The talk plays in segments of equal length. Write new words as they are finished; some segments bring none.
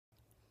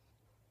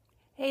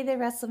Hey there,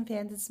 wrestling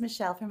fans. It's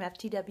Michelle from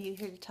FTW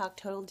here to talk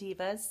Total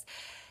Divas.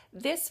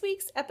 This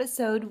week's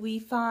episode, we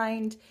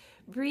find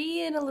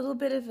Brie in a little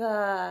bit of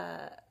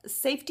a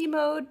safety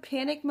mode,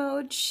 panic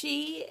mode.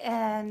 She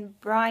and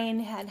Brian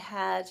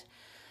had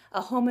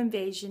a home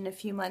invasion a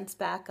few months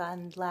back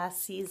on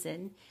last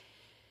season.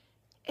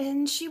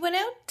 And she went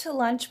out to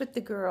lunch with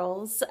the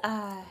girls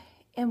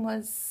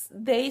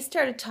they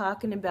started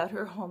talking about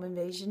her home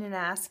invasion and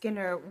asking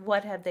her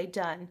what have they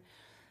done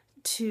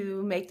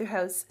to make their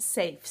house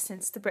safe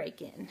since the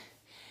break-in.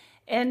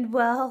 And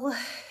well,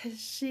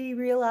 she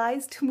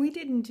realized we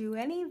didn't do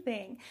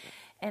anything.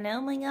 And oh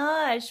my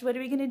gosh, what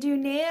are we going to do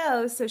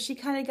now? So she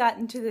kind of got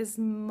into this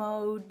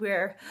mode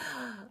where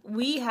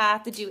we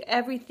have to do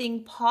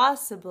everything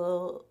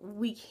possible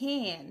we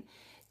can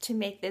to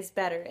make this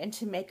better and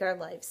to make our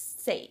lives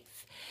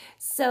safe.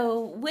 So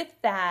with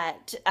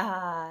that,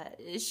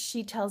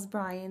 she tells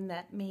Brian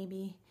that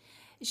maybe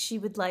she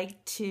would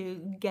like to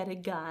get a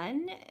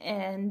gun,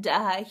 and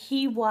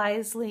he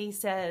wisely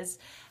says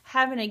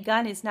having a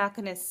gun is not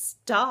going to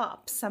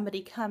stop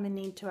somebody coming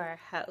into our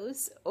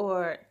house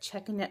or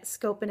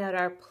scoping out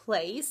our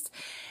place.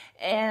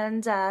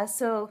 And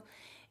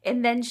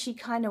and then she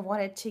kind of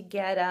wanted to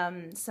get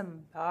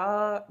some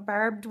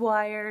barbed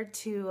wire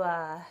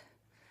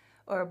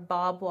or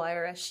bob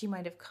wire, as she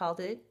might have called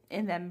it,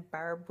 and then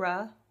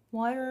Barbara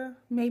wire,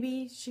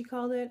 maybe she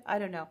called it. I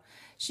don't know.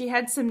 She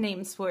had some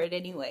names for it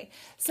anyway.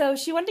 So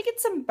she wanted to get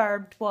some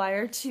barbed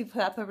wire to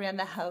put up around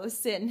the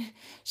house, and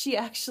she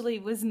actually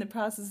was in the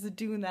process of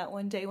doing that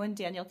one day when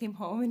Daniel came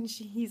home, and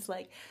he's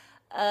like,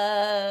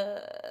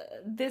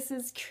 this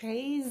is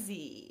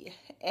crazy.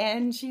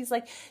 And she's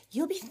like,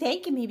 you'll be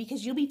thanking me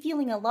because you'll be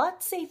feeling a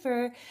lot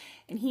safer.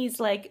 And he's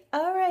like,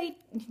 all right,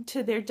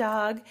 to their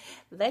dog,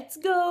 let's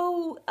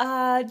go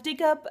dig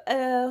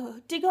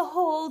a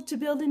hole to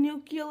build a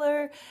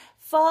nuclear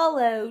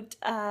fallout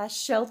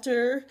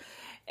shelter.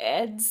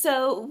 And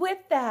so with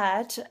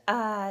that,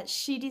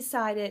 she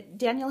decided,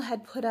 Daniel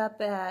had put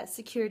up a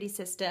security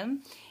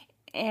system,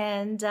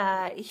 and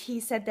he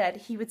said that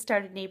he would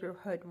start a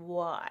neighborhood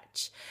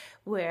watch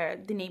where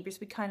the neighbors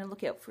would kind of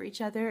look out for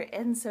each other.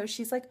 And so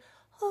she's like,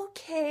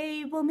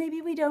 okay, well,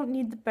 maybe we don't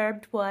need the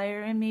barbed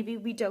wire and maybe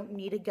we don't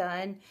need a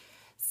gun.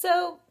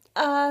 So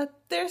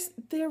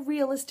they're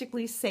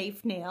realistically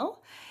safe now.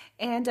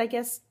 And I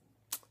guess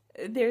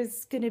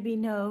there's going to be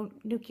no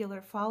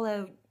nuclear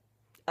fallout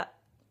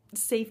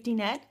safety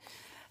net.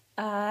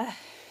 Daniel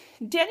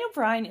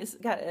Bryan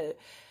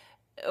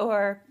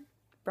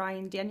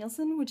Brian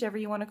Danielson, whichever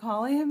you want to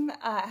call him,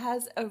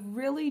 has a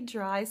really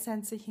dry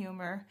sense of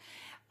humor.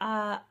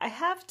 I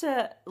have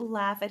to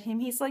laugh at him.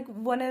 He's like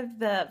one of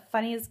the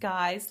funniest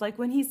guys. Like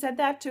when he said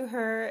that to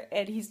her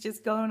and he's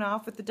just going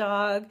off with the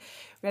dog,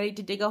 ready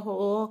to dig a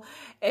hole.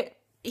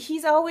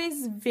 He's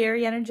always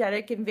very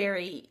energetic and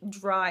very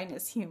dry in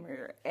his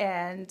humor.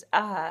 And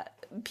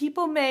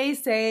people may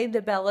say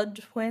the Bella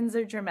twins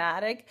are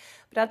dramatic,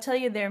 but I'll tell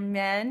you, they're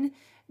men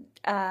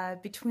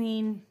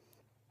between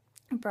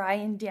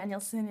Bryan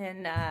Danielson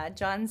and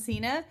John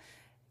Cena.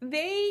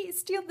 They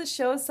steal the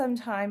show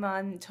sometime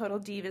on Total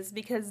Divas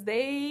because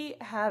they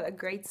have a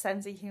great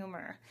sense of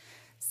humor.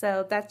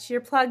 So that's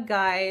your plug,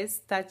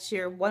 guys. That's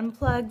your one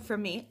plug for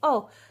me.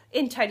 Oh,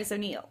 and Titus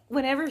O'Neil.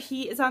 Whenever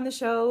he is on the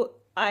show,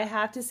 I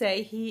have to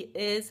say he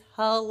is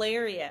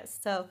hilarious.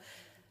 So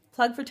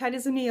plug for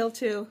Titus O'Neil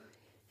too.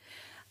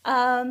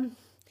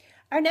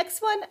 Our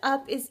next one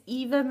up is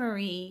Eva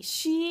Marie.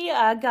 She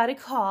got a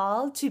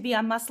call to be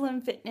on Muscle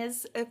and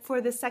Fitness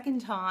for the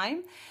second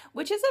time,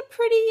 which is a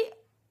pretty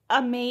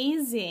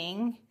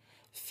amazing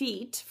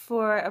feat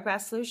for a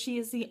wrestler. She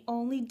is the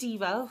only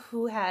diva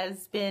who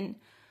has been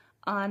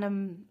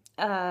on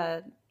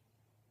a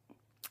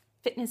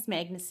fitness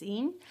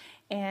magazine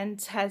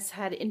and has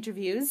had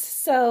interviews.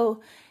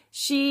 So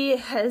she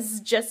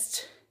has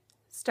just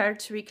started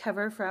to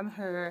recover from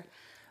her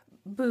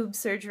boob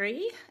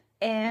surgery.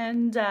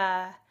 And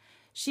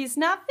she's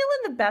not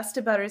feeling the best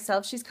about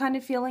herself. She's kind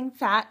of feeling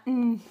fat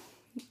and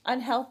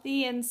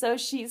unhealthy. And so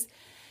she's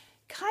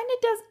kind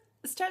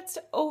of starts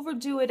to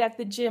overdo it at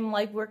the gym,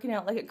 like working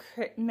out like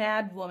a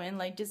mad woman,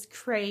 like just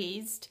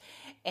crazed,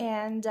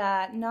 and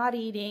not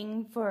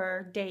eating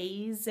for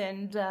days.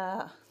 And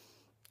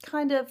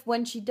kind of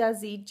when she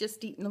does eat,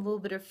 just eating a little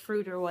bit of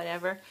fruit or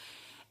whatever,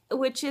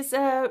 which is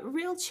a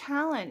real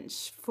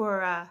challenge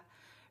for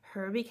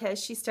her because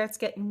she starts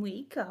getting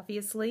weak,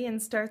 obviously, and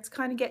starts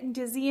kind of getting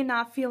dizzy and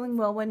not feeling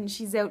well when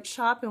she's out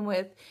shopping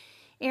with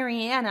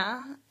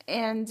Ariana.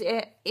 And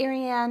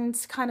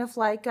Ariane's kind of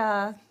like,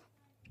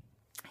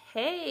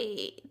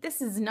 hey,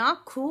 this is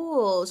not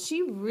cool.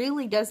 She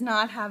really does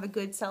not have a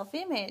good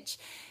self-image.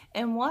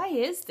 And why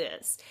is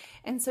this?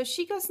 And so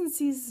she goes and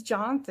sees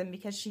Jonathan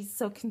because she's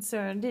so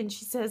concerned. And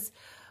she says,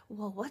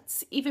 well,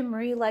 what's Eva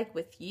Marie like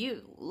with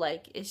you?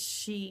 Like,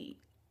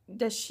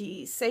 does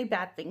she say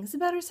bad things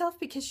about herself?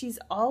 Because she's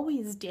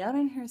always down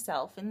on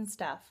herself and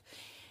stuff.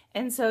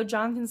 And so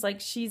Jonathan's like,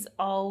 she's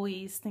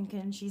always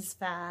thinking she's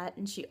fat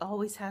and she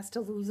always has to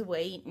lose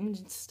weight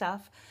and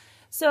stuff.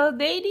 So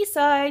they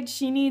decide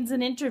she needs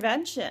an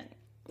intervention.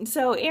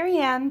 So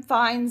Ariane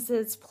finds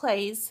this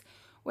place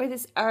where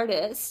this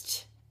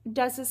artist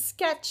does a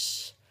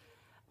sketch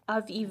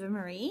of Eva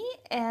Marie,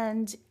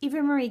 and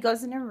Eva Marie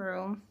goes in her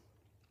room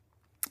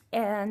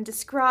and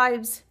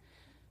describes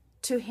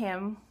to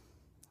him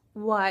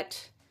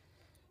what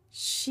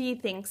she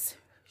thinks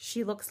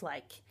she looks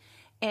like,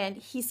 and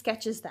he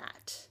sketches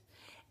that.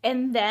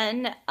 And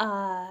then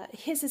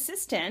his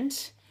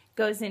assistant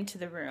goes into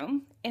the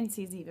room and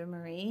sees Eva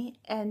Marie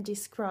and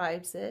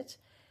describes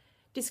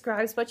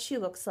what she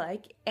looks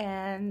like,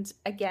 and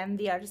again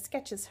the artist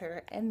sketches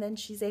her, and then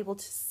she's able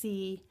to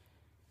see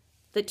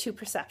the two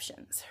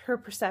perceptions, her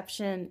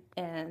perception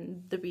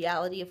and the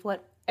reality of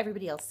what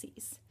everybody else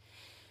sees.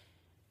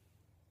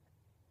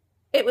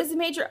 It was a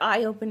major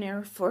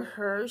eye-opener for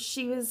her.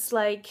 She was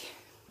like,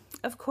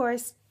 of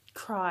course,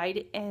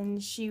 cried,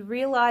 and she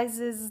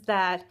realizes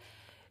that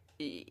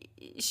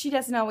she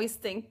doesn't always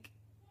think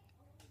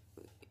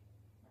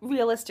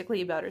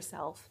realistically about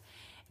herself.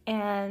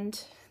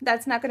 And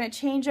that's not going to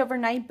change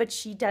overnight, but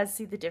she does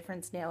see the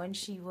difference now, and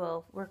she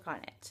will work on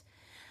it.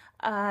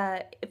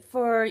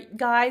 For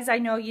guys, I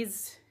know you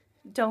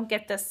don't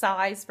get the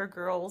size for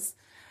girls,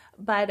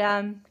 but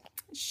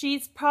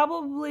she's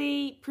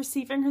probably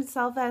perceiving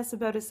herself as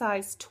about a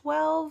size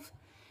 12,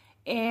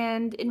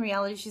 and in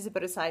reality she's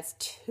about a size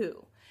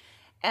 2.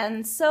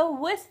 And so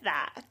with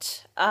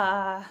that,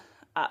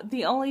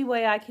 the only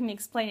way I can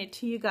explain it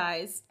to you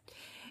guys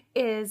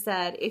is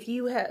that if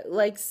you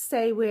like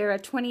say wear a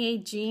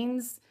 28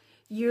 jeans,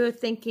 you're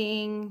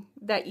thinking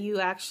that you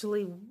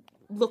actually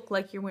look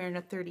like you're wearing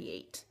a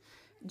 38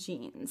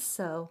 jeans.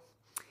 So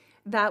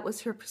that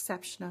was her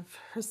perception of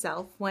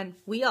herself, when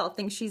we all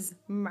think she's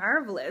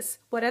marvelous.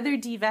 What other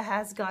diva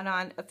has gone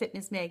on a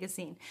fitness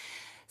magazine?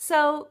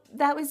 So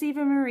that was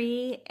Eva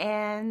Marie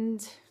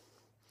and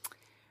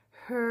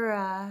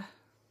her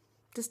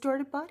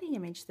distorted body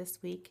image this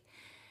week.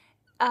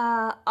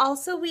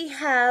 Also, we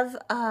have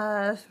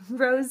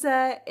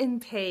Rosa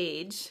and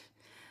Paige.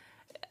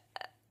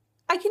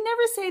 I can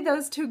never say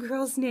those two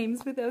girls'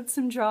 names without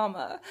some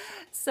drama.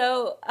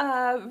 So,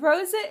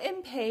 Rosa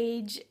and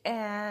Paige,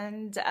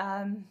 and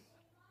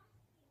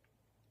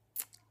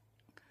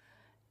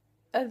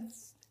they're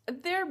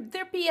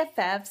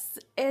BFFs,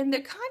 and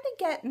they're kind of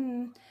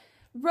getting,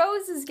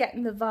 Rose is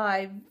getting the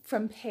vibe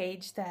from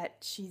Paige that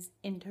she's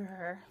into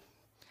her.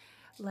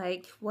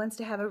 Like, wants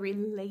to have a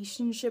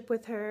relationship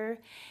with her.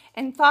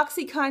 And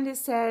Foxy kind of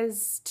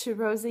says to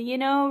Rosa, you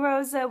know,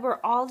 Rosa, we're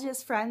all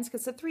just friends,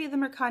 because the three of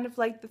them are kind of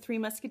like the Three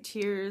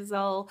Musketeers,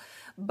 all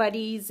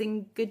buddies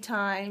and good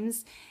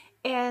times.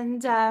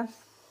 And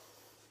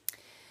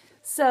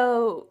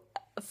so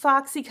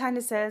Foxy kind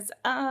of says,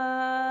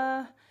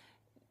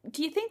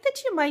 do you think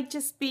that you might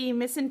just be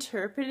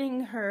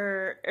misinterpreting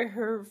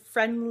her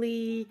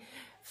friendly,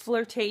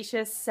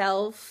 flirtatious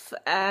self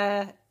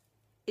as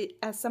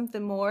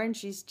something more, and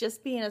she's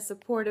just being a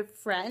supportive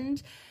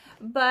friend?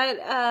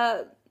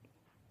 But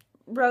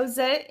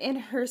Rosa, in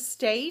her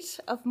state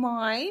of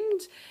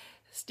mind,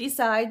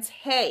 decides,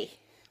 hey,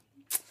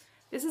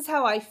 this is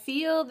how I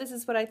feel, this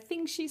is what I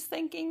think she's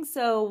thinking,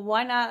 so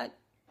why not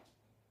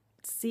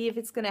see if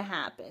it's gonna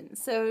happen?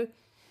 So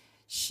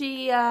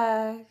she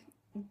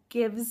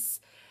gives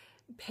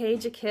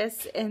Paige a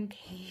kiss, and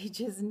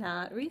Paige is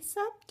not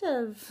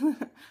receptive.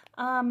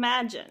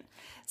 Imagine.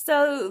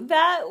 So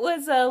that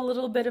was a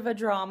little bit of a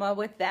drama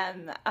with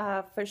them,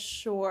 for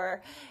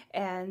sure.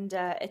 And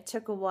it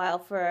took a while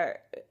for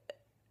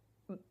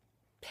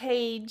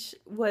Paige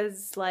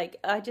was like,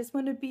 I just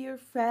want to be your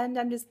friend.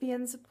 I'm just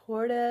being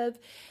supportive.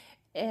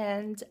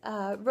 And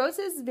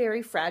Rosa is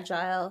very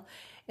fragile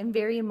and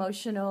very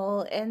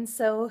emotional. And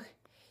so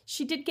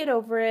she did get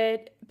over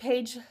it.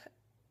 Paige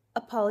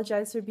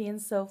apologized for being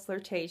so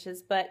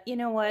flirtatious. But you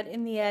know what?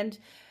 In the end,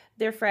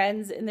 they're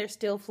friends and they're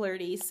still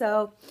flirty.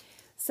 So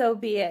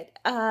be it.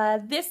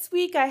 This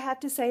week I have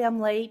to say I'm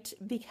late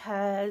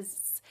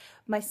because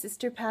my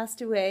sister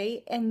passed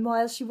away, and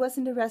while she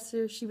wasn't a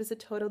wrestler, she was a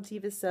total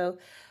diva. So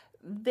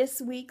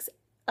this week's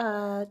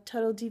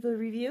Total Diva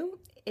review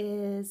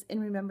is in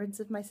remembrance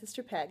of my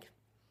sister Peg.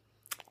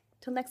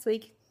 Till next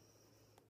week.